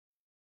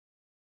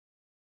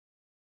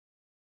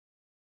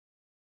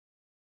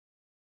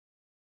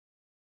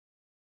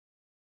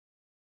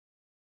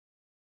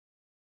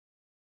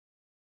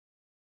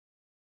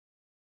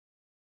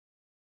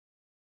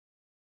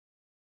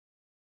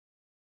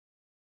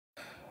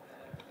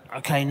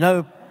Okay,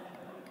 no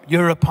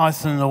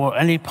EuroPython or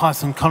any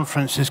Python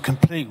conference is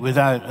complete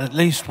without at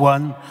least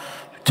one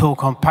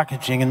talk on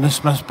packaging, and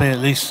this must be at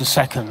least the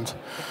second.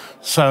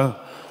 So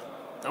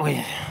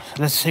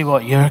let's see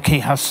what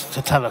Jyrki has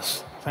to tell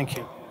us. Thank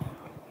you.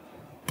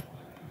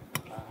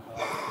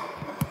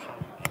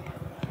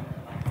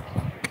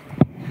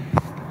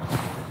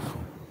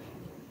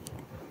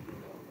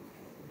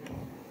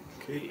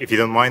 Okay, if you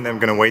don't mind, I'm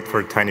going to wait for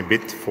a tiny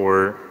bit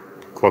for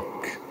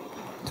clock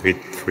to hit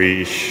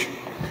 3-ish,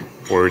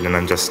 or then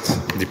I'm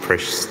just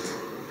depressed.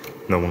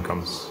 No one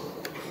comes.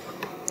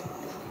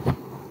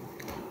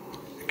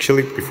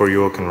 Actually, before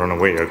you all can run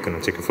away, I'm going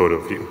to take a photo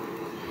of you.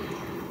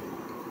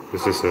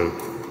 This is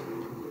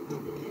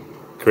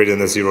greater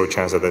than a 0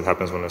 chance that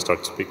happens when I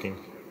start speaking.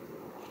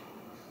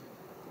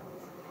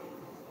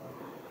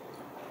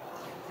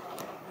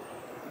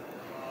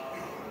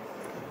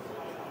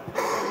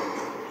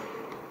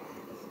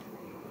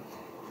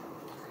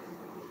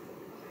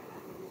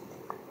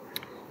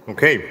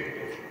 Okay.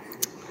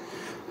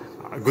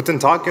 Guten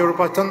Tag,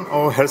 Europython,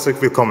 or herzlich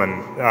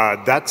willkommen.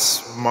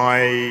 That's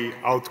my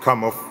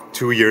outcome of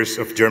 2 years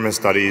of German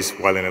studies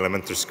while in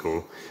elementary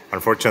school.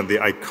 Unfortunately,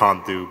 I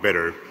can't do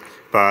better.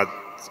 But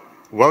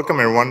welcome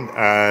everyone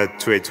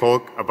to a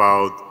talk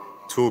about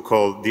a tool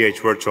called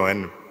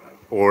dh-virtualenv,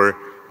 or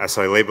as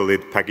I label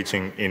it,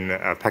 packaging in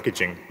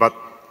packaging. But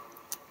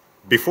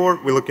before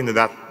we look into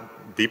that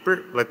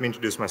deeper, let me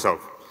introduce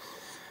myself.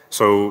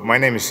 So my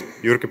name is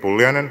Jyrki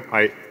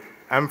Pulliainen.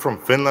 I'm from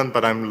Finland,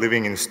 but I'm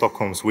living in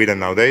Stockholm, Sweden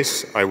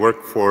nowadays. I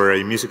work for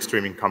a music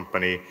streaming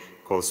company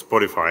called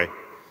Spotify.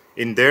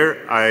 In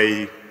there,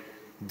 I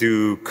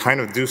do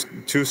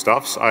two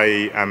stuffs.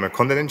 I am a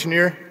content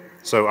engineer,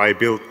 so I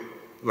build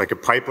like a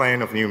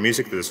pipeline of new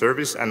music to the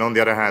service, and on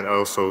the other hand, I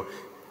also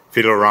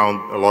fiddle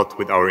around a lot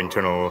with our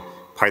internal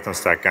Python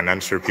stack and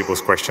answer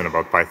people's questions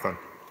about Python.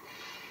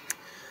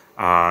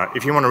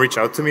 If you want to reach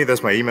out to me,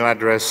 there's my email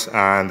address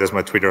and there's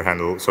my Twitter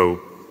handle, so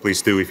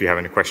please do if you have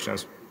any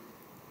questions.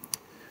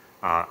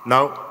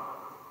 Now,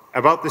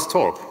 about this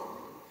talk.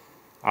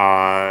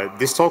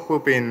 This talk will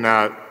be in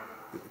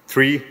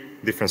 3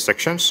 different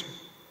sections.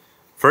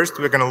 First,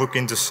 we're going to look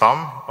into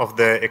some of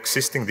the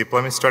existing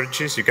deployment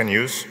strategies you can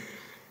use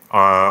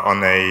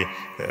on a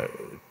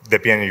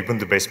Debian and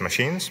Ubuntu-based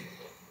machines.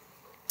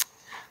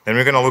 Then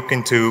we're going to look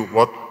into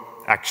what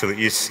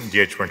actually is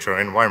dh-virtual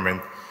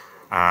environment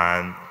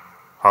and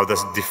how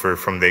does it differ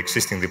from the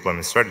existing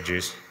deployment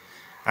strategies.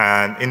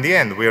 And in the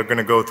end, we are going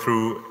to go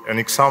through an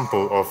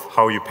example of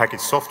how you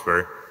package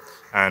software.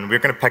 And we're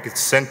going to package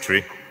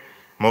Sentry,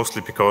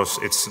 mostly because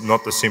it's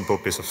not a simple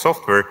piece of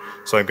software.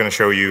 So I'm going to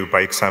show you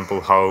by example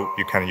how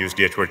you can use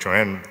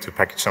dh-virtualenv to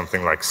package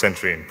something like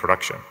Sentry in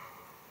production.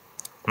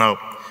 Now,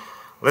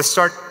 let's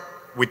start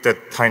with the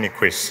tiny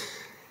quiz.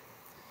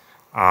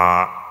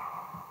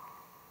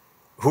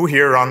 Who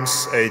here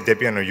runs a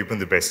Debian or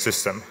Ubuntu-based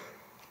system?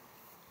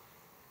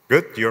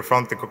 Good, you're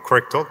from the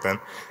correct talk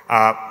then.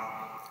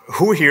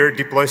 Who here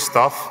deploys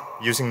stuff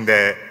using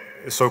the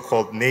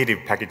so-called native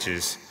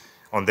packages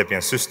on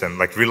Debian system,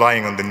 like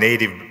relying on the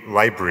native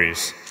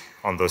libraries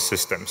on those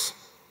systems?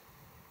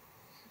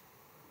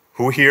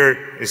 Who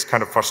here is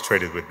kind of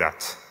frustrated with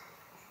that?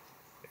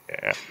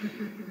 Yeah.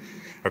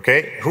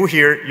 Okay, who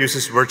here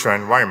uses virtual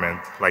environment?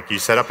 Like you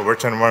set up a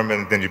virtual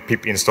environment, then you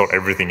pip install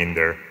everything in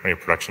there on your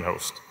production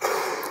host.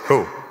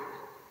 Cool.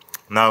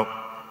 Now,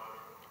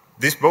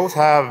 these both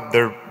have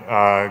their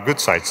good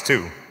sides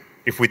too.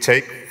 If we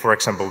take, for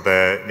example,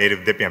 the native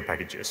Debian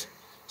packages.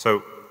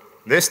 So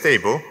they're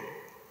stable.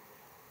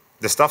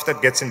 The stuff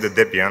that gets into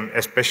Debian,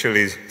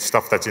 especially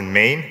stuff that's in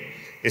main,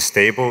 is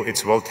stable,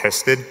 it's well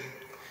tested.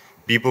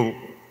 People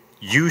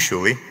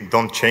usually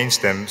don't change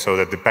them so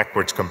that the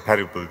backwards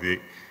compatibility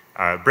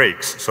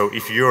breaks. So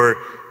if your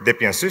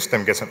Debian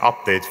system gets an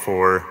update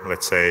for,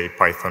 let's say,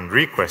 Python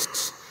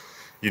requests,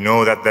 you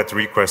know that that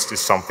request is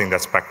something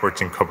that's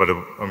backwards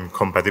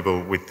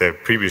compatible with the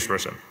previous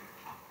version.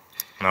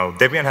 Now,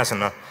 Debian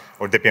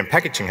Debian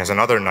packaging has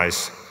another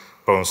nice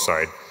bonus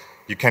side.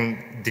 You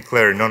can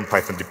declare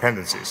non-Python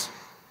dependencies.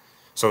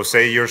 So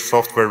say your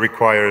software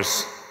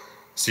requires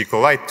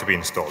SQLite to be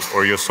installed,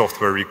 or your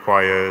software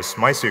requires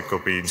MySQL to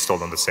be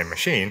installed on the same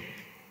machine.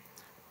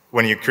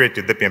 When you create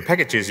the Debian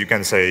packages, you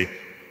can say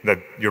that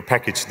your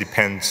package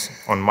depends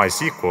on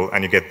MySQL,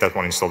 and you get that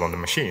one installed on the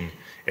machine.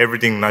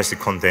 Everything nicely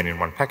contained in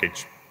one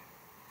package.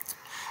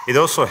 It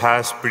also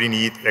has pretty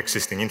neat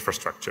existing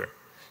infrastructure.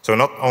 So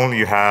not only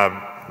you have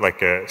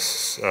like a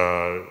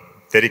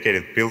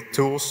dedicated build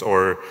tools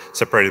or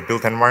separated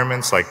build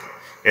environments like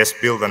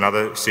sbuild and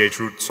other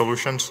chroot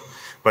solutions,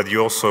 but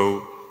you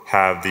also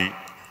have the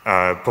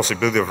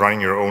possibility of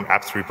running your own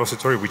apps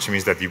repository, which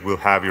means that you will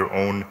have your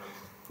own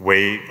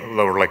way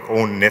or like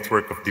own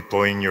network of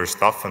deploying your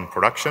stuff in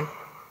production.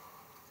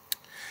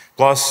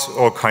 Plus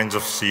all kinds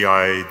of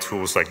CI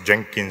tools like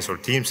Jenkins or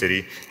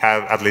TeamCity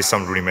have at least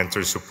some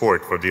rudimentary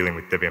support for dealing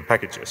with Debian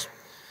packages.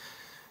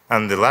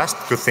 And the last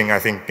good thing I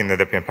think in the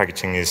Debian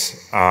packaging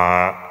is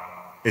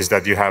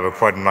that you have a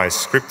quite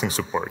nice scripting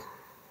support.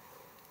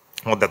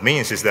 What that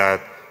means is that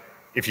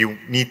if you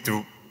need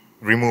to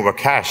remove a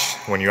cache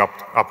when you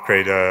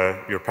upgrade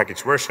your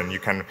package version, you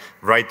can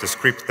write the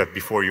script that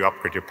before you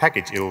upgrade your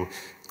package, it'll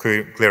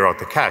clear out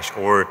the cache.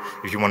 Or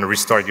if you want to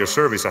restart your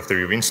service after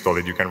you've installed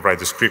it, you can write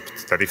the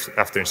script that if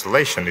after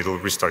installation, it'll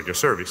restart your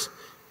service.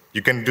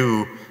 You can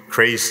do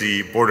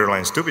crazy,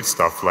 borderline stupid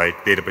stuff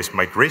like database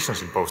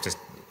migrations in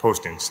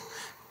Postins.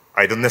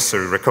 I don't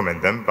necessarily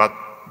recommend them, but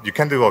you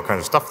can do all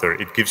kinds of stuff there.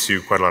 It gives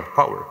you quite a lot of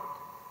power.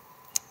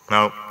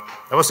 Now,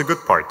 that was the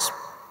good parts.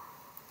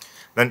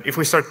 Then if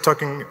we start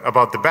talking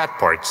about the bad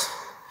parts,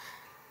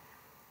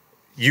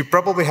 you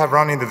probably have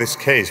run into this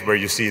case where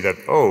you see that,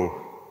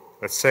 oh,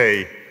 let's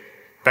say,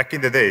 back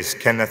in the days,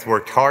 Kenneth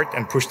worked hard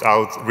and pushed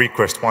out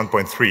request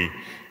 1.3,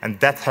 and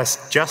that has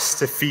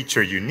just the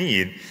feature you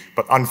need,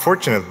 but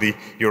unfortunately,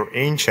 your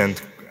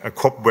ancient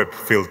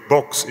cobweb-filled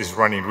box is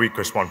running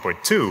request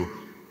 1.2,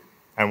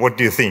 and what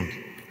do you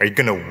think? Are you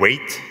gonna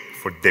wait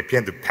for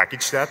Debian to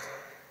package that?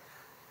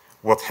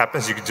 What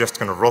happens, you're just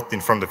going to rot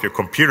in front of your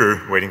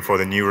computer waiting for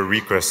the newer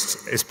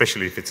requests,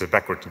 especially if it's a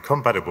backward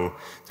compatible,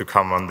 to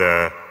come on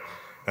the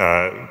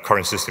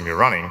current system you're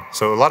running.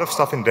 So a lot of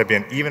stuff in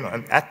Debian, even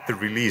at the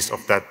release of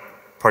that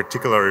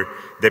particular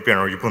Debian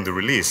or Ubuntu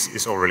release,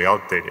 is already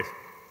outdated.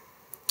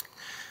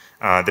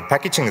 The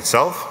packaging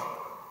itself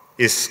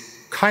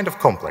is kind of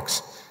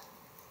complex.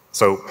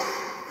 So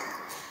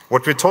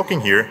what we're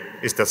talking here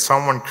is that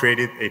someone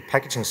created a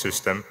packaging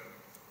system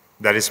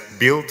that is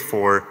built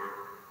for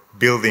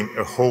building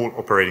a whole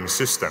operating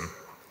system.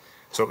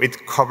 So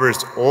it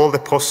covers all the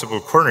possible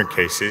corner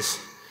cases,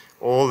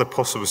 all the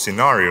possible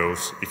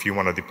scenarios. If you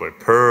want to deploy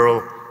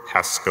Perl,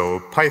 Haskell,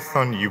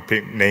 Python, you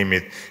name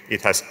it,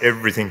 it has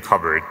everything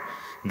covered.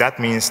 That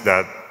means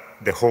that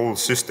the whole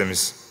system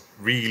is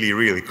really,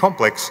 really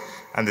complex,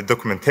 and the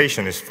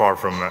documentation is far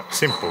from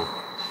simple.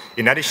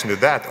 In addition to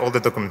that, all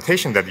the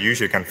documentation that you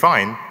usually can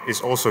find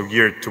is also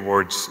geared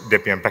towards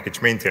Debian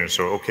package maintenance.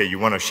 So, okay, you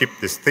want to ship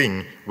this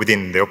thing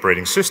within the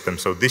operating system,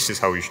 so this is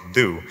how you should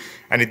do.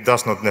 And it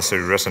does not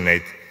necessarily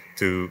resonate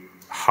to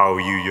how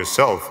you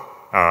yourself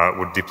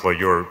would deploy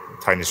your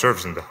tiny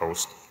service in the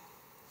host.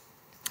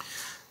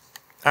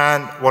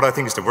 And what I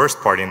think is the worst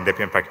part in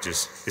Debian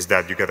packages is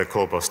that you get a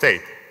global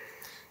state.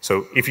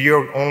 So if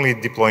you're only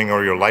deploying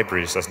all your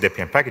libraries as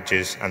Debian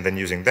packages and then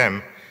using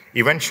them,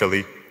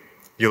 eventually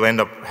you'll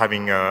end up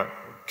having a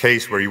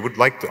case where you would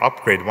like to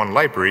upgrade one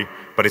library,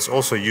 but it's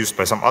also used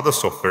by some other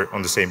software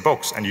on the same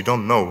box, and you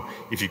don't know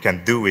if you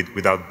can do it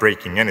without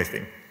breaking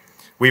anything.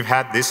 We've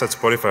had this at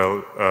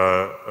Spotify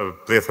a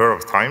plethora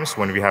of times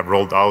when we have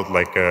rolled out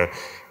like a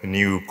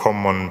new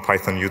common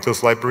Python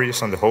utils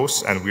libraries on the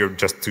hosts, and we're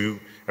just too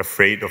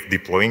afraid of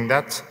deploying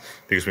that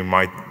because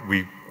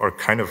we are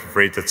kind of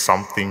afraid that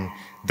something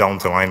down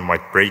the line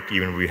might break,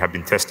 even we have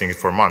been testing it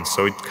for months.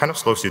 So it kind of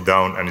slows you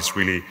down, and it's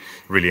really,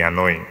 really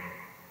annoying.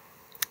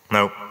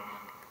 Now,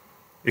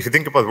 if you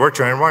think about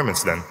virtual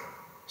environments then,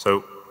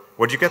 so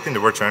what you get in the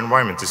virtual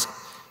environment is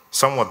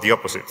somewhat the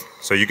opposite.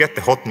 So you get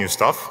the hot new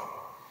stuff,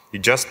 you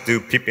just do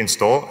pip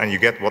install, and you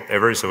get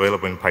whatever is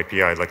available in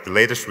PyPI, like the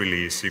latest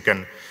release. You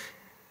can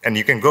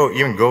even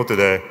go to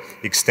the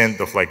extent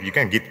of like, you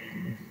can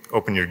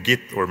open your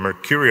Git or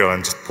Mercurial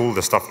and just pull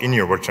the stuff in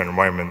your virtual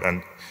environment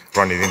and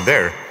run it in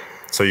there.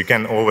 So you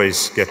can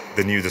always get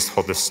the newest,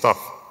 hottest stuff.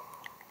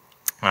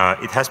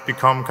 It has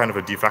become kind of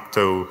a de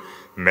facto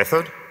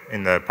method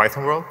in the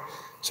Python world.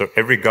 So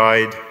every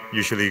guide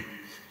usually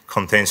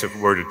contains a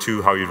word or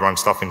two how you run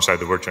stuff inside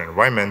the virtual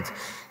environment.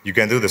 You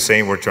can do the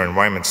same virtual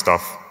environment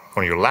stuff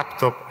on your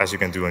laptop as you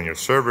can do on your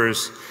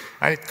servers,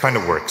 and it kind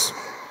of works.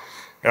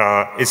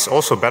 It's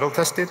also battle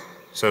tested.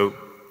 So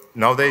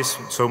nowadays,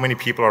 so many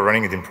people are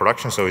running it in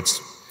production, so it's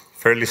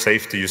fairly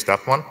safe to use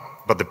that one.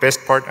 But the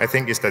best part, I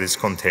think, is that it's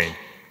contained.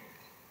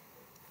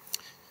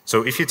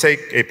 So if you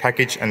take a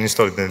package and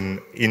install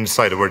it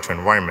inside a virtual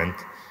environment,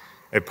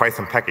 a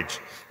Python package,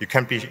 you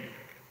can be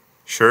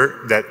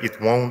sure that it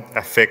won't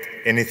affect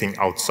anything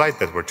outside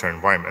that virtual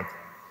environment.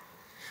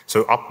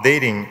 So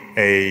updating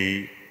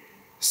a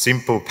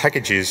simple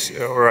packages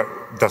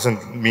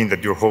doesn't mean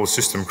that your whole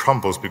system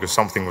crumbles because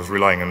something was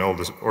relying on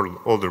an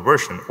older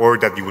version, or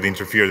that you would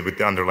interfere with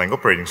the underlying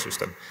operating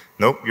system.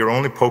 Nope, you're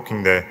only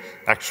poking the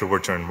actual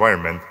virtual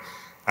environment,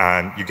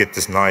 and you get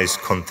this nice,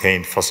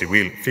 contained, fuzzy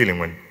feeling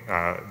when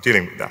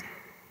dealing with that.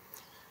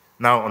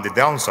 Now, on the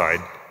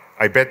downside,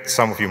 I bet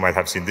some of you might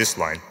have seen this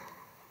line.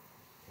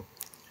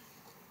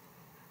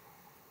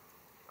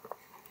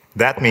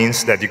 That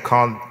means that you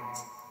can't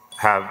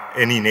have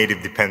any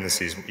native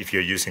dependencies if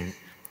you're using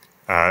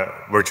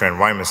virtual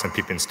environments and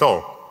pip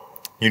install.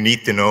 You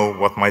need to know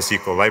what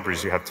MySQL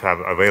libraries you have to have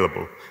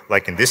available.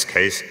 Like in this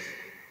case,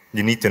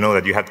 you need to know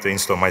that you have to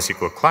install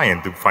MySQL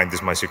client to find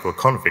this MySQL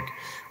config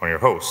on your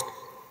host.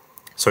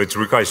 So it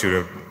requires you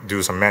to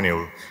do some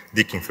manual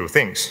digging through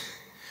things.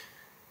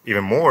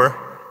 Even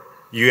more,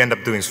 you end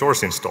up doing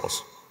source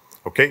installs.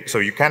 Okay, so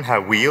you can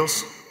have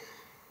wheels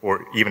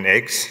or even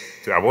eggs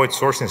to avoid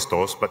source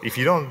installs, but if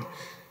you don't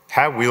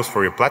have wheels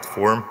for your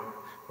platform,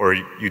 or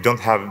you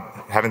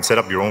haven't set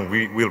up your own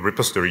wheel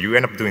repository, you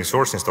end up doing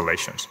source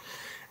installations.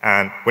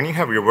 And when you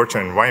have your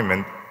virtual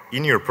environment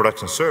in your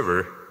production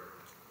server,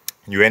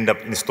 you end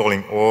up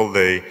installing all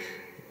the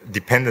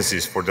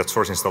dependencies for that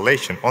source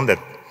installation on that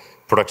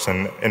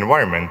production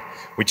environment,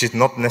 which is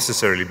not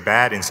necessarily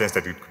bad in the sense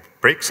that you could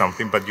break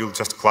something, but you'll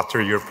just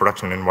clutter your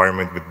production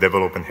environment with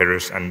development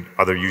headers and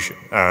other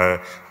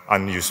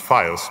unused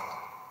files.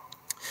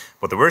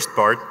 But the worst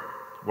part,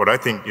 what I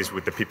think is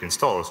with the pip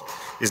installs,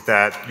 is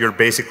that you're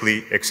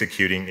basically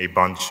executing a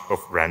bunch of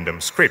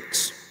random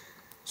scripts.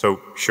 So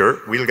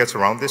sure, we'll get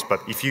around this, but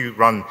if you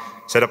run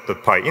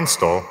setup.py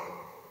install,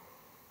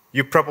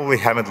 you probably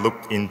haven't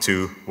looked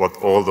into what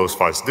all those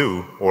files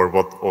do or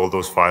what all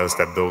those files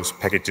that those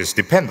packages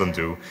depend on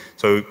do.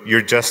 So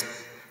you're just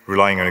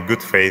relying on a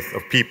good faith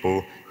of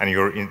people and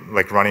you're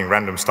running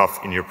random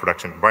stuff in your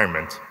production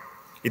environment.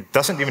 It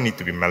doesn't even need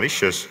to be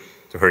malicious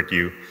to hurt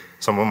you.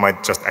 Someone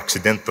might just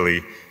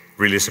accidentally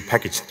release a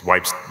package that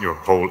wipes your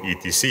whole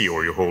etc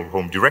or your whole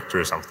home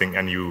directory or something,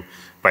 and you,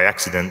 by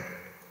accident,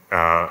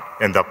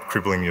 end up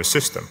crippling your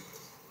system.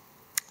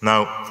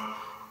 Now,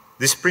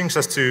 this brings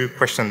us to the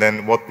question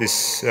then, what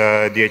is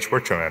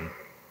dh-virtualenv?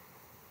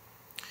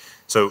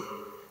 So,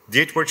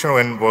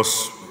 dh-virtualenv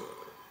was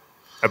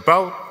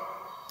about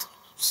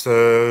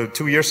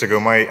 2 years ago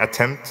my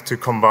attempt to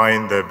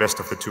combine the best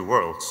of the two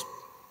worlds.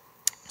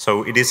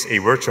 So, it is a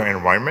virtual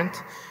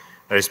environment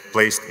that is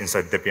placed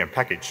inside Debian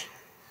package.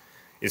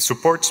 It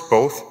supports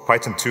both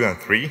Python 2 and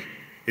 3.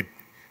 It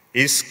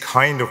is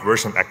kind of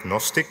version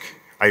agnostic.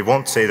 I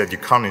won't say that you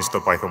can't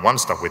install Python 1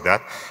 stuff with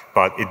that,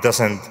 but it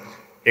doesn't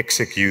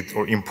execute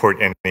or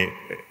import any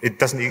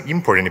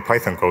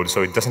Python code,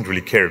 so it doesn't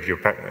really care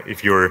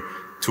if your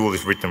tool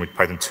is written with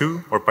Python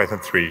 2 or Python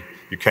 3.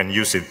 You can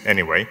use it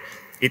anyway.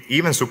 It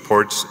even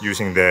supports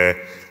using the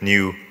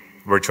new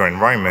virtual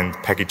environment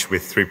package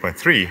with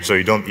 3.3, so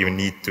you don't even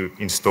need to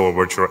install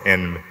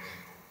virtualenv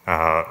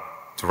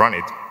to run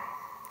it.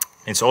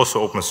 It's also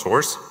open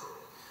source,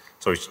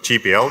 so it's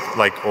GPL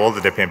like all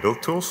the Debian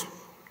build tools.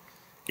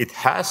 It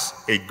has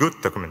a good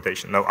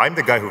documentation. Now, I'm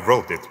the guy who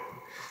wrote it,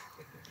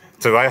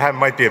 so I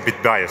might be a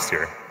bit biased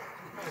here.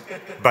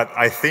 But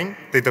I think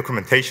the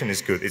documentation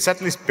is good. It's at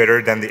least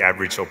better than the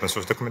average open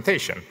source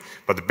documentation.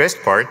 But the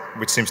best part,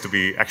 which seems to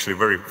be actually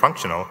very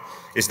functional,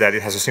 is that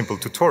it has a simple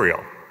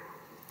tutorial.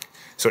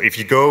 So if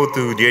you go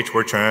to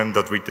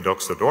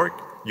dh-virtualenv.readthedocs.org,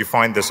 you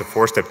find there's a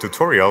 4-step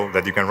tutorial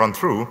that you can run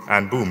through,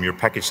 and boom, your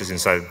package is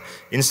inside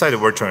the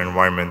virtual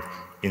environment,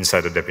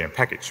 inside the Debian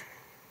package.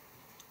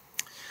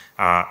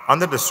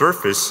 Under the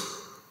surface,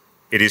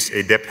 it is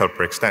a deb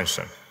helper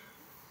extension.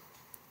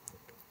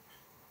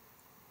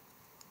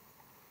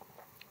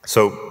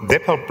 So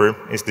deb helper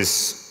is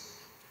this,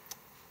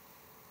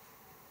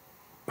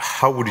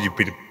 how would you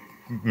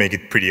make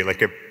it pretty?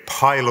 Like a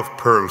pile of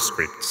Perl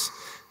scripts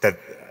that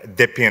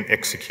Debian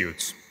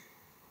executes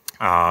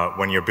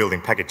when you're building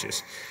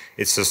packages.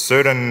 It's a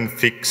certain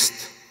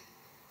fixed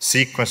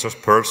sequence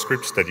of Perl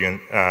scripts that you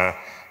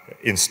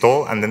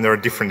install, and then there are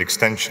different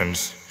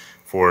extensions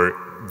for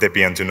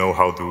Debian to know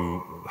how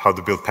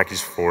to build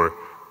packages for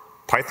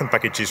Python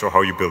packages, or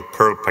how you build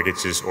Perl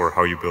packages, or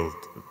how you build,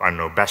 I don't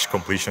know, bash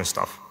completion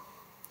stuff.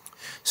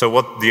 So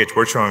what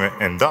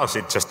dh-virtualenv does,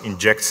 it just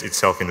injects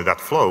itself into that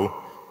flow.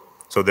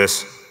 So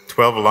there's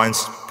 12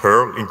 lines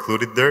Perl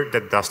included there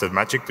that does that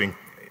magic to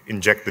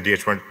inject the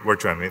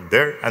dh-virtualenv in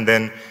there, and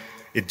then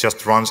it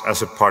just runs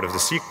as a part of the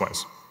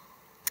sequence.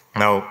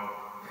 Now,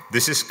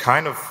 this is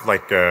kind of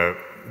like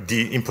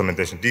the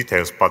implementation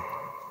details, but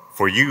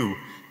for you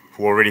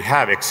who already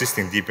have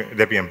existing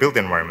Debian build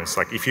environments,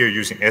 like if you're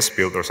using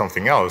sbuild or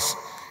something else,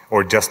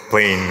 or just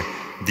plain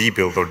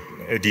dbuild or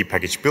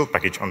dpackage build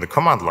package on the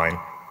command line,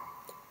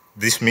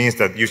 this means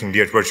that using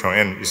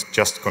dh-virtualenv is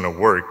just going to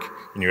work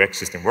in your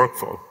existing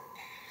workflow.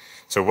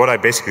 So what I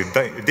basically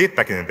did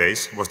back in the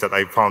days was that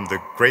I found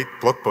a great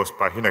blog post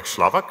by Hinek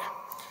Slavak.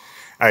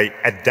 I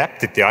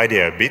adapted the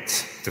idea a bit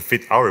to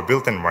fit our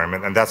build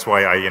environment, and that's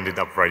why I ended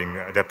up writing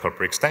deb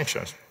helper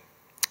extensions.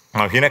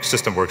 Now, Hinek's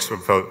system works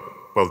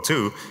well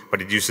too,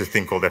 but it uses a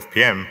thing called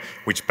FPM,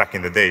 which back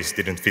in the days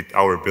didn't fit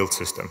our build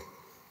system.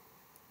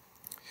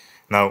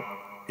 Now,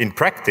 in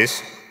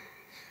practice,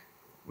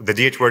 the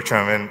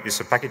dh-virtualenv is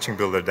a packaging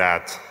builder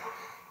that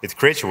it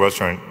creates a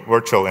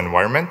virtual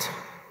environment.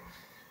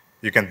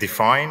 You can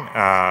define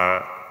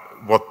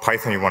what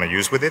Python you want to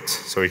use with it.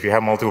 So if you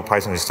have multiple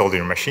Pythons installed in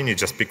your machine, you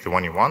just pick the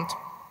one you want.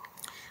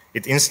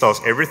 It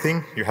installs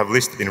everything you have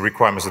listed in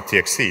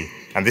requirements.txt,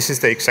 and this is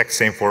the exact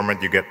same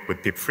format you get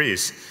with pip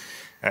freeze.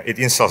 It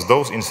installs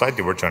those inside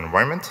the virtual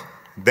environment.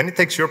 Then it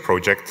takes your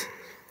project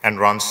and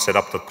runs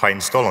setup.py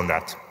install on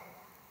that.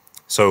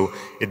 So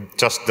it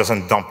just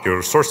doesn't dump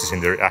your sources in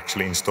there, it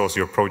actually installs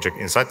your project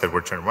inside that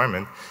virtual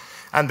environment.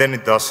 And then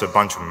it does a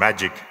bunch of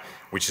magic,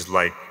 which is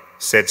like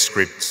sed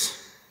scripts,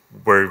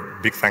 where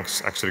big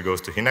thanks actually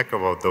goes to Hinek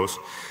about those,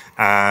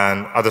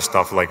 and other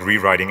stuff like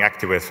rewriting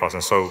activate files,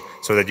 and so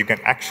that you can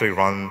actually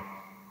run,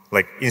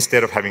 like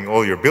instead of having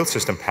all your build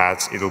system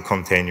paths, it'll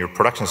contain your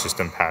production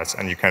system paths,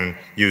 and you can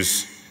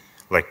use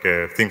like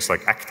things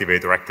like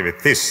activate or activate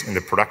this in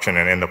the production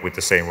and end up with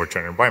the same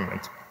virtual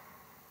environment.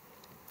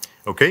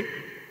 Okay,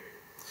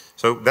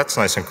 so that's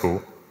nice and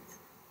cool.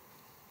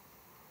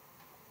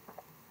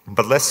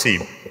 But let's see.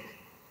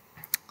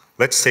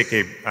 Let's take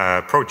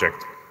a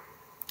project.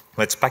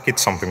 Let's package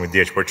something with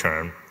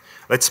dh-virtualenv.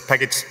 Let's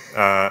package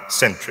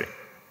Sentry.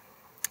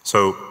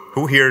 So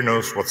who here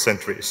knows what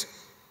Sentry is?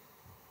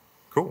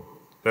 Cool.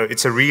 So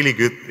it's a really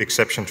good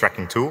exception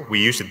tracking tool.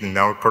 We use it in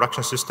our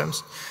production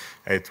systems.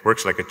 It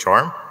works like a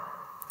charm.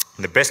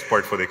 The best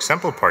part for the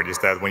example part is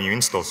that when you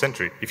install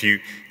Sentry, if you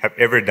have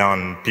ever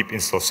done pip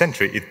install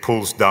Sentry, it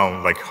pulls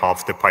down like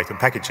half the Python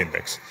package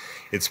index.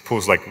 It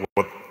pulls like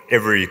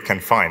whatever it can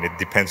find. It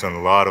depends on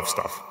a lot of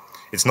stuff.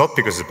 It's not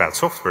because it's bad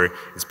software,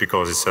 it's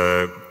because it's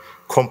a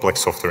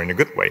complex software in a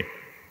good way.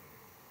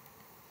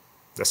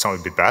 That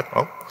sounds a bit bad.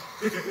 Well,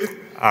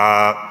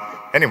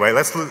 anyway,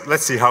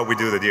 let's see how we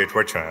do the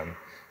dh-virtualenv.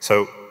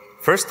 So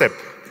first step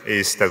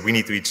is that we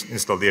need to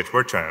install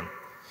dh-virtualenv.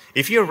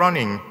 If you're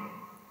running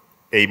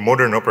a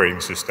modern operating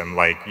system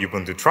like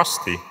Ubuntu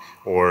Trusty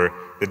or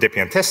the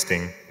Debian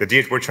testing, the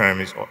dh-virtualenv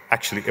is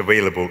actually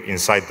available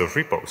inside those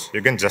repos.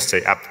 You can just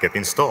say apt-get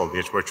install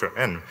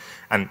dh-virtualenv,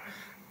 and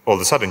all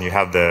of a sudden you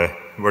have the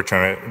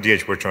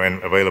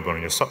dh-virtualenv available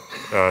in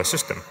your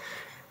system.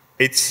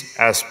 It's,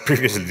 as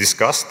previously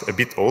discussed, a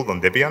bit old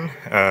on Debian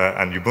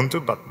and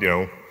Ubuntu, but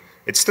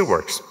it still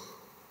works.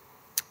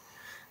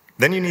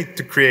 Then you need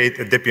to create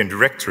a Debian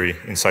directory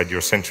inside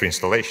your Sentry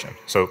installation.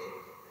 So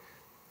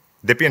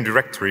Debian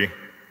directory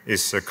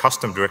is a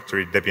custom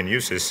directory Debian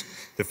uses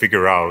to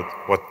figure out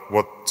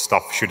what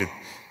stuff should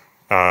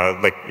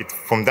it,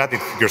 from that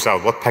it figures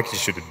out what package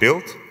should it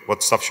build,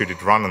 what stuff should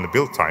it run on the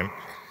build time.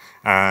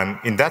 And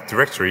in that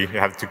directory, you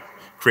have to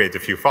create a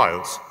few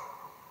files.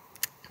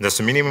 There's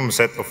a minimum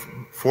set of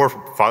 4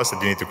 files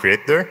that you need to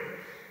create there.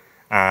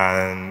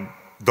 And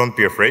don't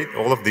be afraid,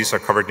 all of these are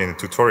covered in the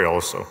tutorial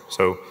also.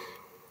 So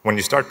when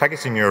you start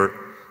packaging your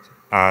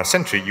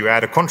Sentry, you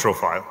add a control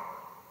file.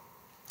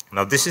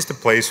 Now this is the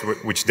place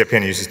which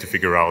Debian uses to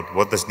figure out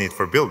what does it need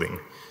for building.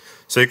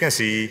 So you can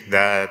see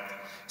that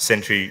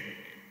Sentry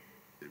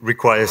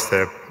requires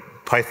the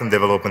Python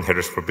development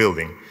headers for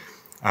building.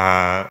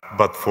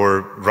 But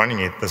for running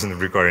it doesn't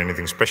require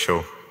anything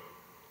special.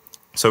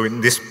 So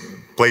in this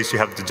place you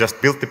have to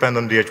just build depend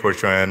on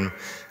dh-virtualenv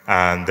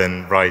and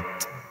then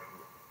write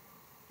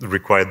the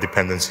required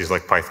dependencies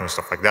like Python and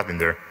stuff like that in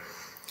there.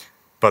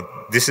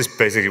 But this is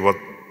basically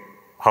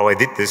how I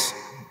did this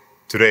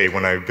today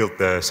when I built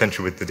the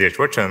Sentry with the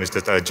dh-virtualenv, is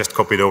that I just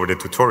copied over the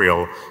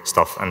tutorial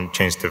stuff and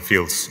changed the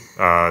fields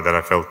that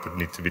I felt that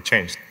need to be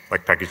changed,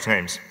 like package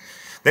names.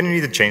 Then you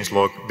need a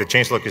changelog. The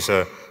changelog is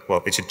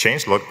it's a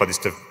changelog, but it's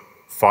the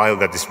file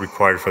that is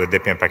required for the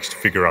Debian package to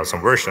figure out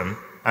some version.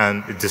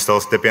 And it just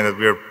tells Debian that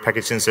we are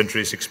packaged in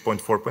Sentry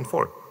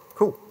 6.4.4.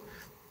 Cool.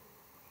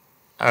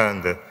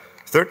 And the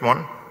third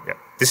one,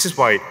 this is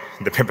why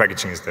Debian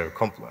packaging is the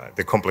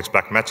complex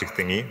black magic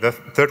thingy. The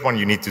third one,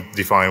 you need to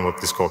define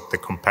what is called the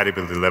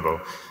compatibility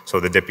level. So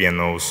the Debian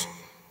knows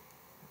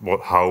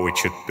how it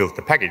should build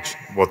the package.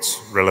 What's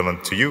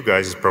relevant to you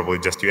guys is probably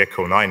just you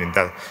echo 9 in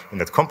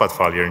that compat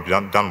file here and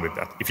you're done with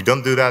that. If you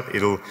don't do that,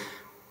 it'll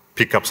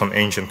pick up some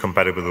ancient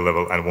compatibility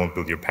level and won't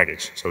build your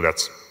package. So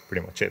that's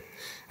pretty much it.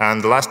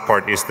 And the last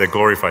part is the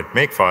glorified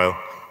make file,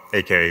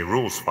 aka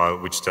rules file,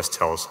 which just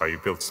tells how you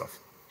build stuff.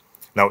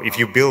 Now, if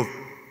you build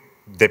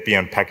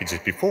Debian packages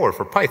before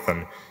for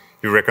Python,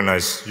 you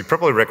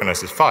probably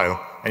recognize this file,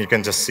 and you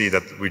can just see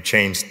that we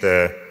changed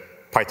the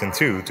Python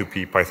 2 to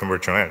Python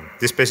virtualenv.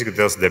 This basically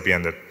tells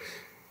Debian that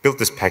build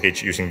this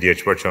package using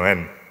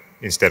dh-virtualenv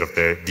instead of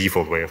the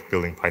default way of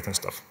building Python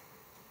stuff.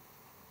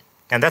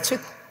 And that's it.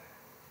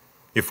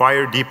 You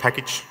fire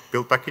dpackage,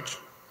 build package,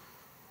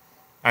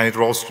 and it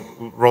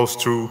rolls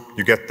through.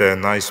 You get the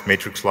nice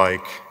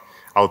matrix-like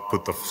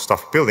output of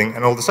stuff building,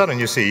 and all of a sudden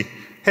you see,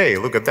 hey,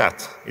 look at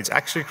that. It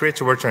actually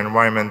creates a virtual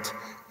environment,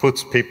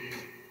 puts pip,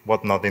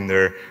 whatnot in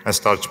there, and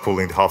starts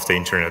pulling half the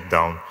internet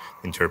down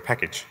into your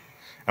package.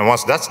 And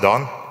once that's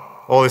done,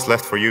 all is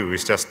left for you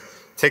is just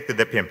take the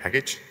Debian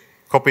package,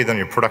 copy it on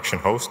your production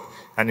host,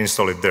 and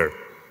install it there.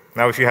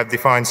 Now, if you have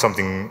defined some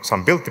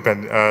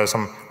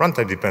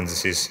runtime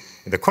dependencies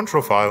in the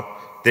control file,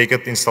 they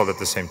get installed at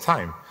the same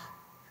time.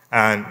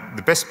 And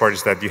the best part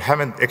is that you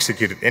haven't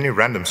executed any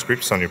random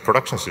scripts on your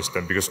production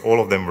system because all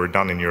of them were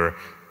done in your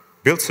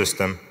build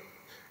system.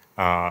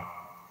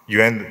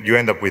 You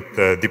end up with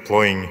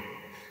deploying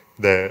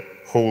the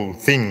whole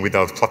thing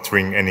without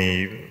cluttering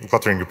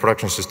your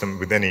production system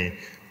with any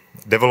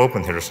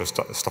development headers or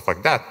stuff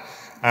like that.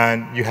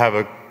 And you have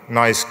a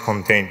nice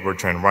contained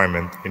virtual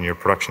environment in your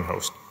production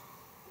host.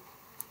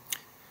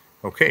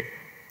 Okay,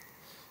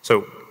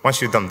 so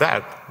once you've done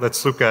that,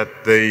 let's look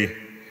at the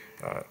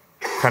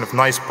kind of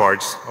nice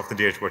parts of the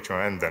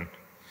dh-virtualenv then.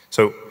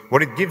 So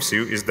what it gives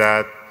you is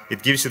that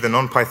it gives you the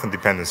non-Python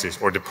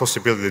dependencies or the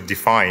possibility to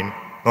define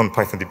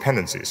non-Python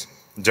dependencies,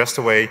 just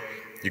the way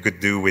you could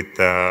do with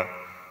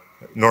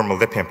normal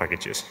Debian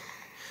packages.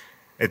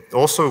 It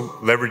also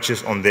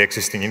leverages on the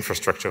existing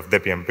infrastructure of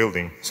Debian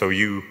building. So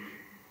you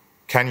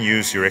can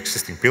use your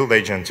existing build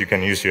agent, you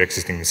can use your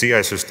existing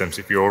CI systems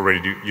if you're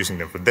already using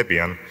them for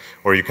Debian,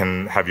 or you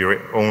can have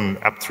your own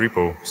apt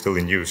repo still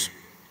in use.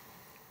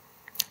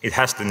 It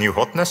has the new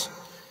hotness,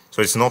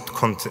 So it's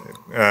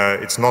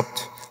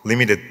not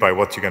limited by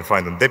what you can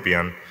find on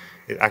Debian.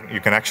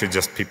 You can actually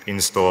just pip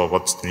install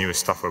what's the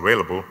newest stuff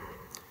available.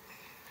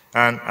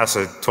 And as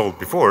I told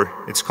before,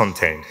 it's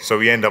contained. So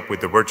you end up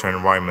with the virtual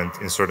environment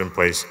in certain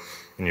place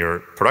in your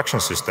production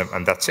system,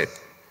 and that's it.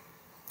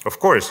 Of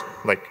course,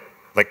 like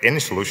any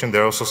solution,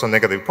 there are also some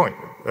negative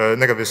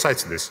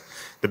sides to this.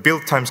 The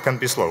build times can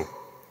be slow.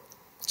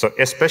 So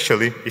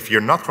especially if you're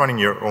not running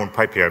your own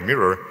PyPI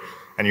mirror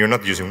and you're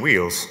not using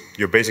wheels,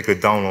 you're basically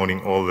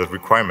downloading all the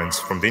requirements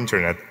from the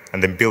internet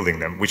and then building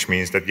them, which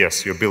means that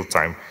yes, your build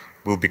time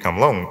will become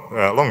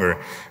longer,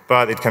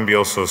 but it can be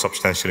also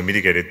substantially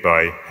mitigated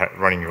by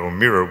running your own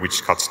mirror,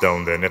 which cuts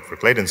down the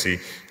network latency,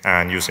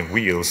 and using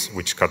wheels,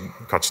 which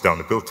cuts down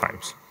the build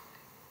times.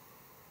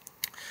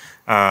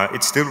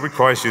 It still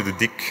requires you to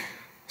dig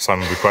some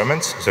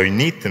requirements, so you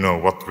need to know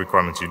what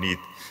requirements you need,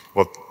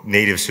 what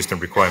native system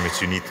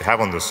requirements you need to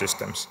have on those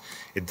systems.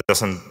 It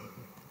doesn't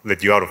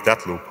let you out of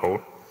that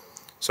loophole.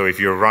 So if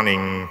you're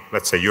running,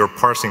 let's say you're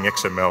parsing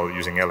XML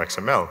using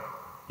LXML,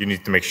 you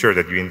need to make sure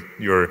that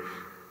your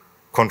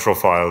control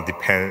file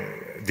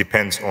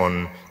depends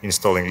on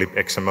installing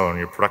libxml on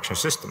your production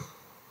system,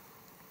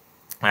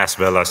 as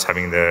well as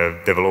having the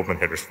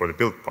development headers for the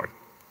build part.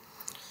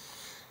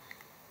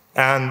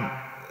 And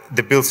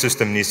the build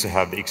system needs to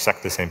have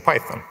exactly the same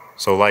Python.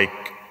 So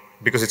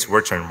because it's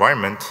virtual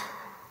environment,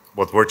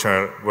 what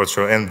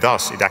virtualenv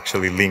does, it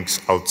actually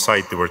links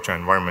outside the virtual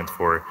environment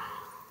for,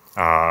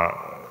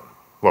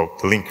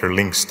 the linker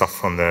links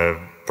stuff on the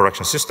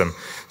production system.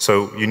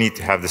 So you need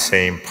to have the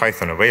same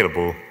Python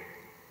available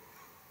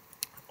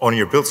on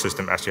your build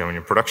system as you have on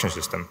your production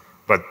system.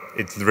 But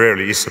it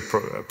rarely is a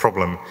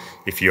problem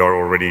if you are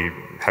already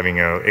having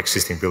an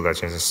existing build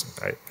agent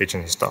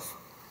and stuff.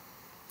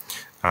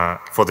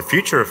 For the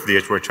future of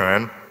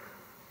dh-virtualenv,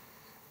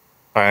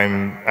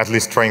 I'm at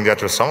least trying to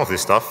address some of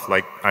this stuff.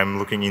 Like I'm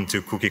looking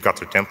into cookie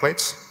cutter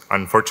templates.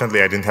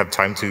 Unfortunately, I didn't have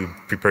time to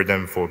prepare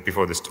them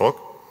before this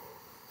talk.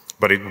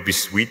 But it would be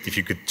sweet if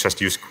you could just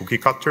use cookie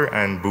cutter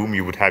and boom,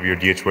 you would have your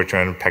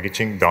dh-virtualenv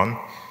packaging done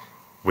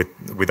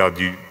without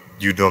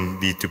you don't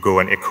need to go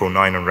and echo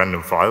 9 on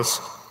random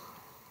files.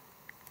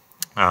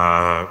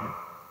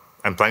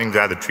 I'm planning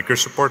to add a trigger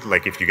support,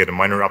 like if you get a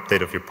minor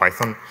update of your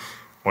Python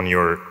on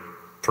your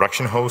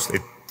production host,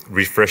 it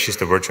refreshes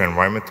the virtual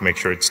environment to make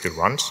sure it still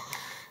runs.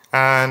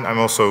 And I'm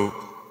also,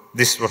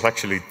 this was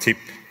actually a tip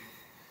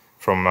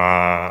from,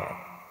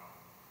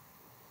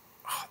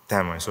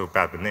 damn, I'm so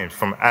bad with names,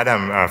 from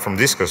Adam from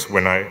Discuss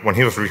when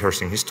he was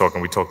rehearsing his talk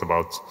and we talked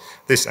about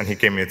this, and he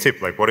gave me a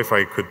tip, like what if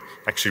I could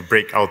actually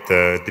break out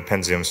the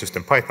dependency on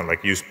system Python,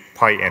 like use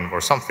pyenv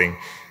or something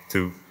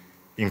to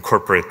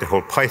incorporate the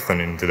whole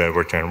Python into the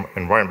virtual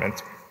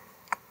environment.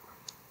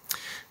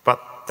 But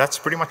that's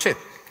pretty much it.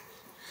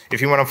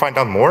 If you want to find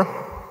out more,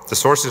 the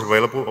source is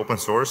available, open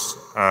source,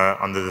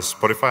 under the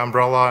Spotify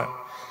umbrella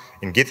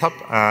in GitHub,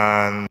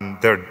 and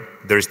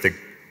there's the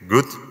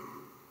good,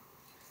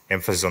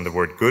 emphasis on the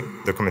word good,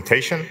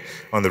 documentation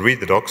on the read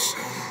the docs,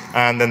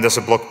 and then there's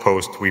a blog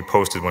post we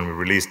posted when we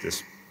released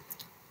this.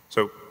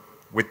 So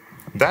with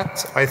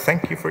that, I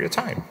thank you for your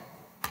time.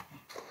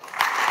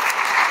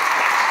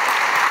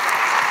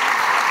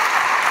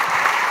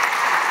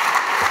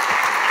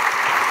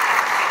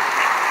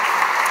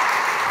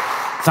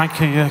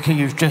 Thank you, Jyrki.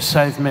 You've just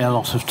saved me a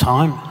lot of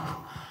time.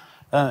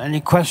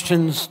 Any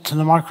questions to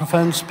the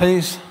microphones,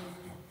 please?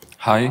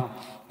 Hi.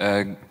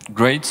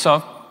 Great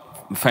stuff.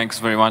 Thanks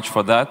very much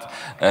for that.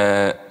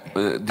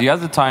 The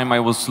other time I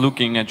was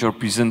looking at your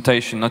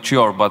presentation, not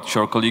but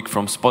your colleague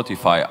from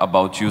Spotify,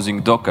 about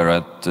using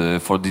Docker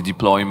for the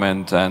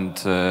deployment and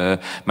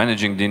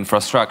managing the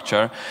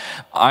infrastructure.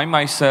 I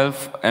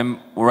myself am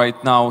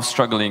right now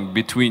struggling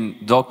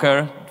between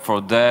Docker for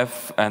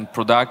dev and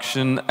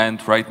production,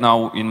 and right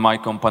now in my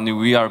company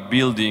we are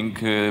building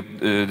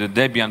the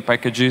Debian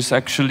packages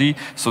actually,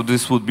 so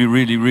this would be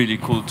really, really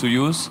cool to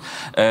use.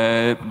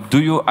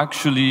 Do you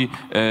actually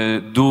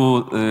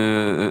do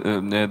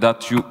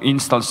that you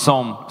install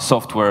some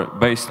software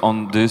based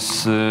on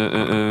this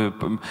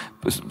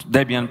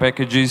Debian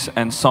packages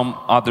and some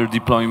other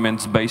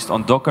deployments based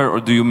on Docker,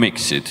 or do you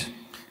mix it?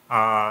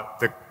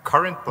 The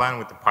current plan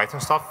with the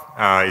Python stuff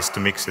is to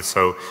mix it.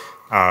 So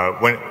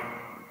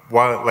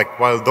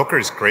while Docker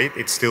is great,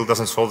 it still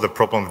doesn't solve the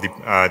problem of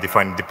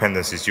defining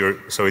dependencies.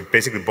 So it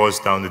basically boils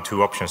down to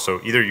two options. So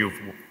either you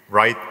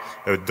write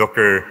a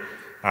Docker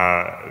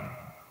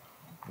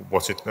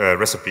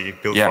recipe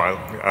build file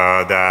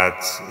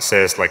that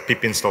says like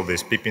pip install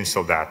this, pip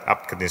install that,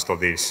 apt-get install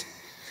this,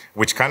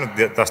 which kind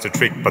of does the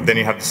trick, but then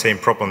you have the same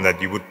problem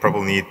that you would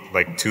probably need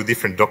like two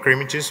different Docker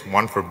images,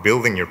 one for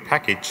building your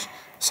package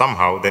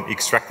somehow, then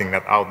extracting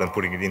that out and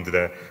putting it into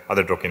the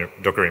other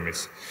Docker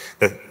image.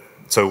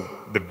 So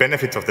the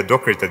benefit of the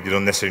Docker is that you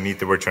don't necessarily need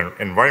the virtual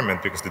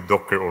environment because the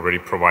Docker already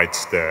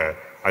provides the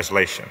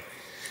isolation.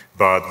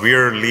 But we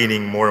are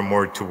leaning more and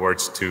more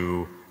towards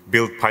to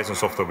build Python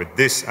software with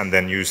this and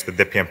then use the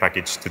Debian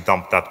package to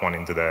dump that one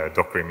into the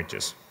Docker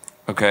images.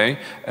 Okay,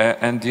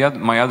 and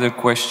my other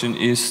question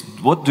is,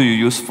 what do you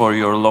use for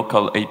your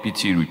local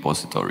APT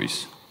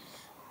repositories?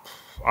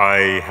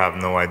 I have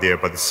no idea,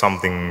 but it's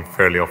something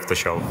fairly off the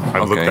shelf.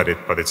 I've looked at it,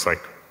 but it's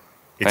like,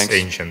 it's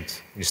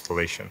ancient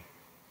installation.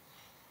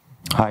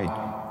 Hi.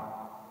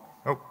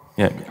 Oh.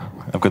 Yeah,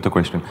 I've got a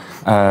question.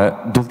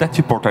 Does that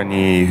support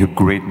any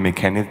upgrade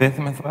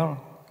mechanism as well?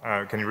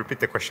 Can you repeat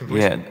the question,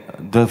 please? Yeah.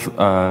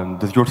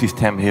 Does your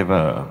system have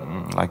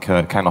like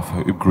a kind of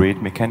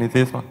upgrade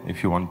mechanism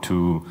if you want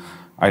to?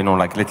 I don't know,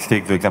 like let's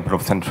take the example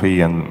of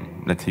Sentry,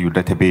 and let's say your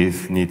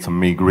database needs some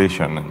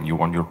migration, and you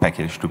want your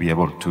package to be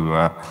able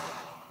to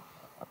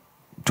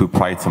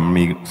apply some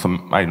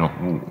I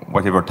don't know,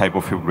 whatever type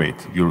of upgrade.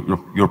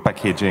 Your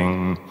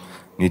packaging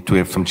need to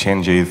have some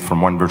changes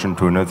from one version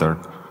to another.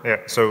 Yeah.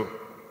 So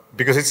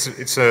because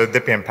it's a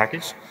Debian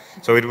package,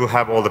 so it will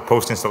have all the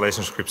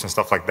post-installation scripts and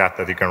stuff like that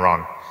that you can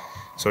run.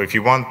 So if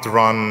you want to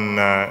run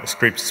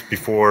scripts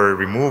before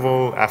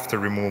removal, after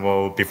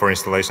removal, before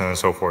installation, and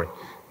so forth,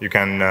 you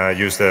can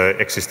use the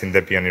existing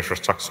Debian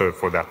infrastructure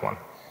for that one.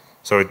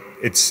 So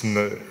it's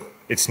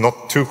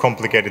not too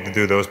complicated to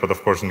do those, but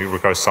of course it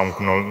requires some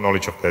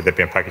knowledge of the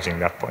Debian packaging at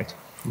that point.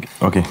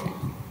 Okay.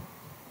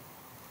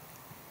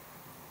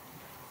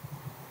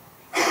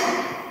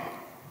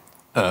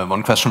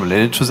 One question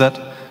related to that.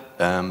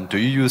 Do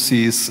you use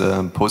these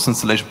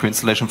post-installation,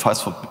 pre-installation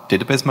files for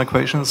database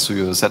migrations? So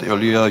you said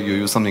earlier you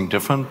use something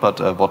different, but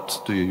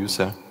what do you use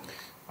there?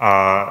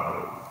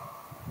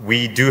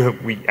 We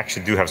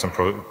actually do have some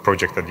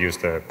projects that use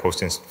the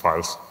post-inst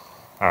files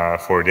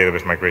for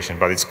database migration,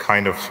 but it's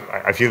kind of,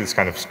 I feel it's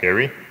kind of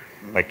scary.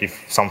 Like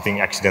if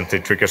something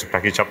accidentally triggers a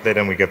package update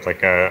and we get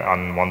like an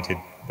unwanted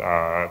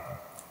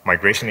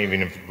migration,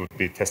 even if it would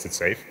be tested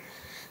safe.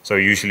 So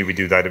usually we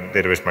do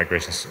database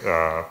migrations,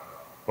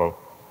 well,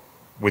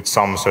 with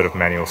some sort of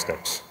manual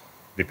steps,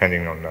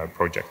 depending on the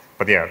project.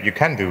 But yeah, you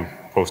can do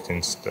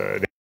post-inst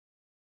database.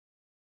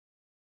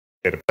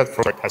 That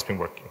project has been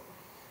working.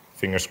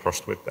 Fingers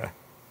crossed with the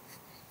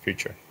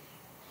future.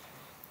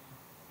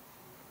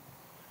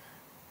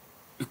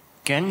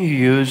 Can you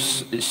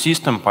use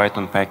system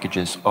Python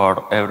packages,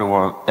 or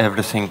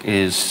everything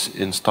is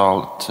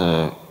installed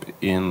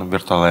in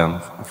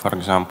virtualenv? For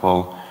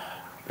example,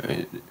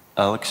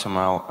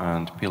 LXML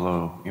and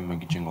Pillow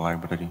imaging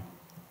library.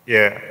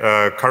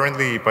 Yeah,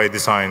 currently by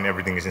design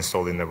everything is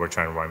installed in the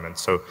virtual environment.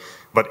 So,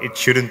 but it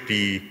shouldn't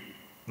be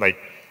like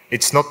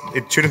it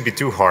shouldn't be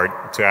too hard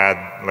to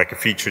add like a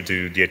feature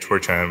to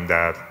dh-virtualenv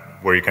that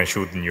where you can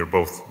shoot in your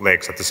both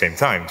legs at the same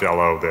time to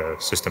allow the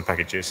system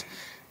packages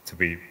to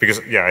be,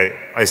 because yeah,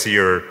 I see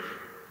your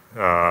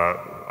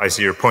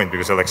point,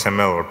 because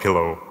LXML or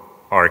Pillow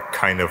are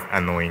kind of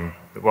annoying.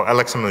 Well,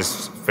 LXML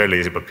is fairly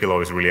easy, but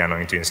Pillow is really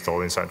annoying to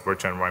install inside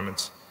virtual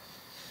environments.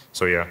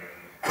 So yeah,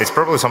 it's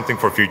probably something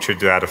for future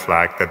to add a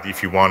flag that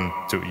if you want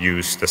to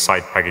use the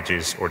site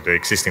packages or the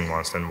existing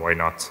ones, then why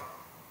not?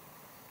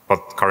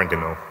 But currently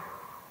no.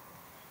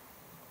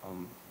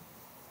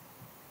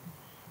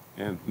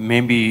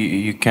 Maybe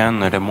you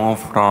can remove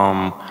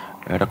from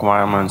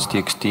requirements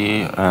txt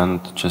and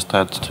just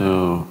add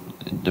to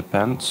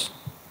depends.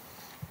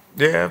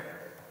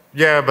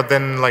 Yeah, but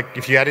then like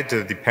if you add it to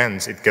the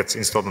depends, it gets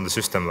installed on the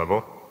system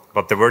level.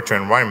 But the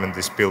virtual environment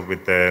is built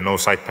with the no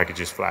site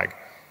packages flag,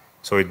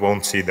 so it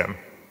won't see them.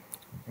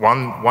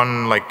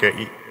 One like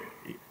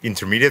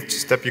intermediate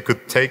step you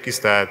could take is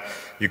that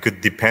you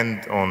could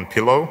depend on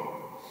Pillow,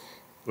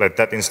 let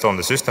that install on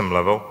the system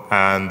level,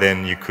 and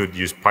then you could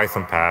use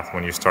Python path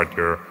when you start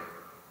your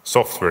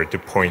software to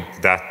point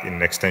that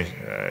in extension,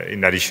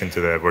 in addition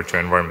to the virtual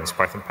environment's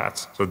Python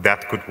paths. So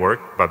that could work,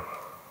 but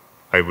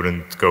I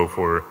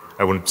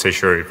wouldn't say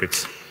sure if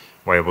it's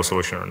viable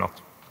solution or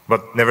not.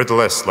 But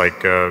nevertheless,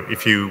 like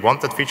if you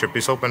want that feature,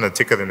 please open a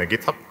ticket in the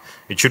GitHub.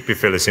 It should be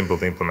fairly simple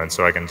to implement,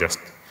 so I can just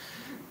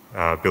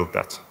build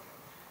that.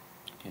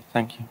 Okay,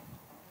 thank you.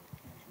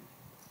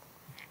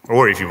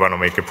 Or if you want to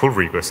make a pull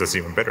request, that's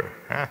even better.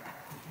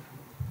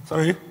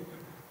 Sorry.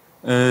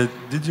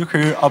 Did you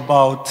hear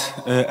about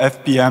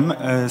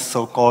FPM,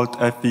 so-called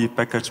FP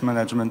package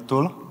management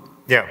tool?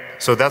 Yeah,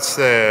 so that's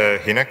the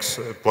Hinex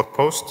blog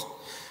post,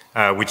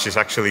 which is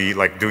actually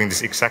like doing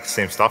this exact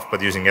same stuff,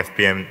 but using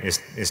FPM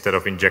instead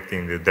of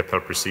injecting the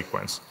developer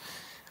sequence.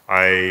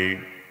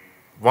 I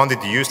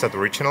wanted to use that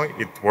originally.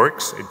 It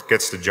works, it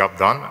gets the job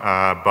done,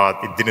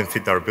 but it didn't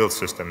fit our build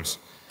systems.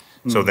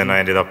 So then I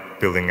ended up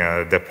building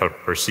a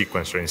developer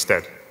sequencer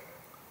instead.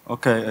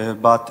 Okay,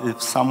 but if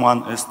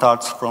someone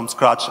starts from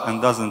scratch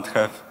and doesn't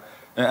have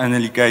any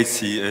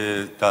legacy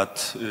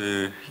that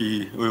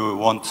he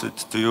wanted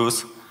to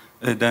use,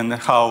 then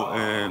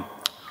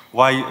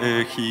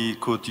why he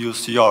could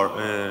use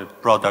your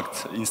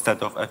product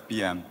instead of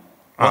FPM?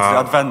 What's the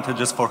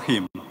advantages for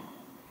him?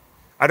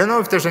 I don't know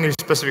if there's any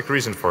specific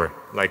reason for it.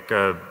 Like,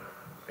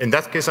 in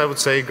that case, I would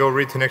say go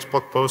read the next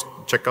blog post,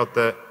 check out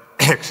the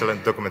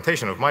excellent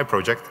documentation of my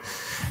project,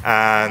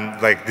 and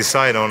like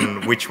decide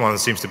on which one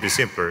seems to be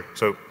simpler.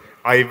 So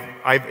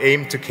I've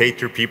aimed to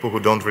cater people who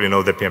don't really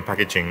know Debian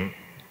packaging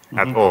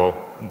at all,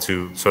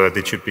 so that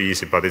it should be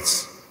easy. But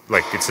it's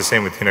the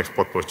same with Hinex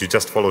blog post. You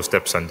just follow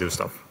steps and do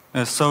stuff.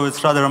 So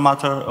it's rather a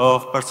matter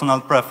of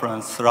personal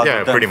preference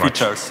rather than pretty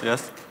features,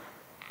 yes?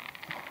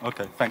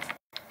 Okay, thanks.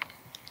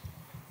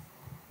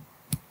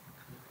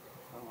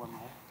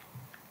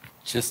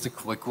 Just a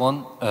quick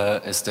one.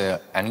 Is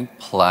there any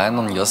plan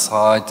on your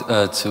side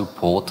to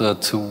port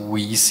to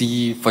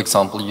VC, for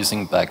example,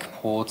 using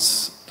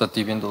backports that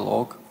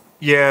Debian-log?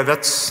 Yeah,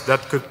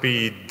 that could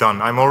be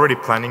done. I'm already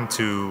planning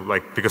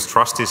to, because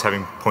Trusty is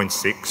having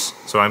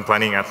 0.6, so I'm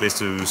planning at least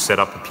to set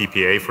up a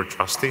PPA for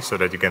Trusty so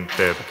that you can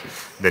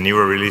the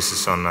newer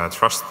releases on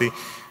Trusty.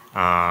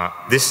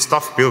 This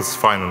stuff builds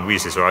fine on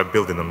VC, so I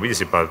built it on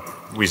VC, but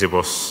VC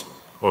was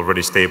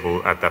already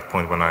stable at that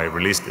point when I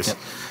released this. Yep.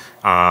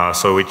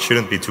 So it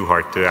shouldn't be too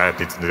hard to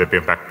add it to the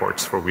Debian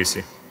backports for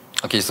VC.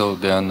 Okay, so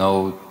there are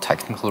no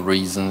technical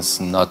reasons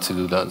not to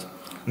do that?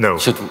 No.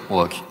 Should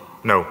work?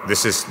 No,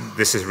 this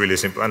is really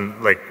simple, and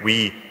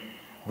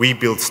we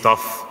build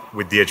stuff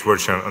with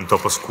dh-virtual on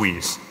top of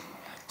Squeeze.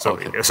 So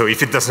so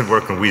if it doesn't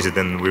work on VC,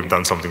 then we've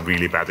done something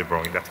really badly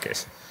wrong in that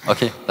case.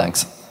 Okay,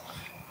 thanks.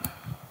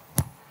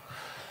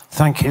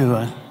 Thank you.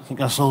 I think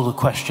that's all the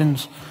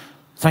questions.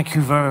 Thank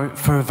you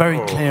for a very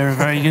clear and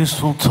very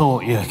useful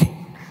talk, Jyrki.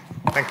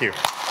 Thank you.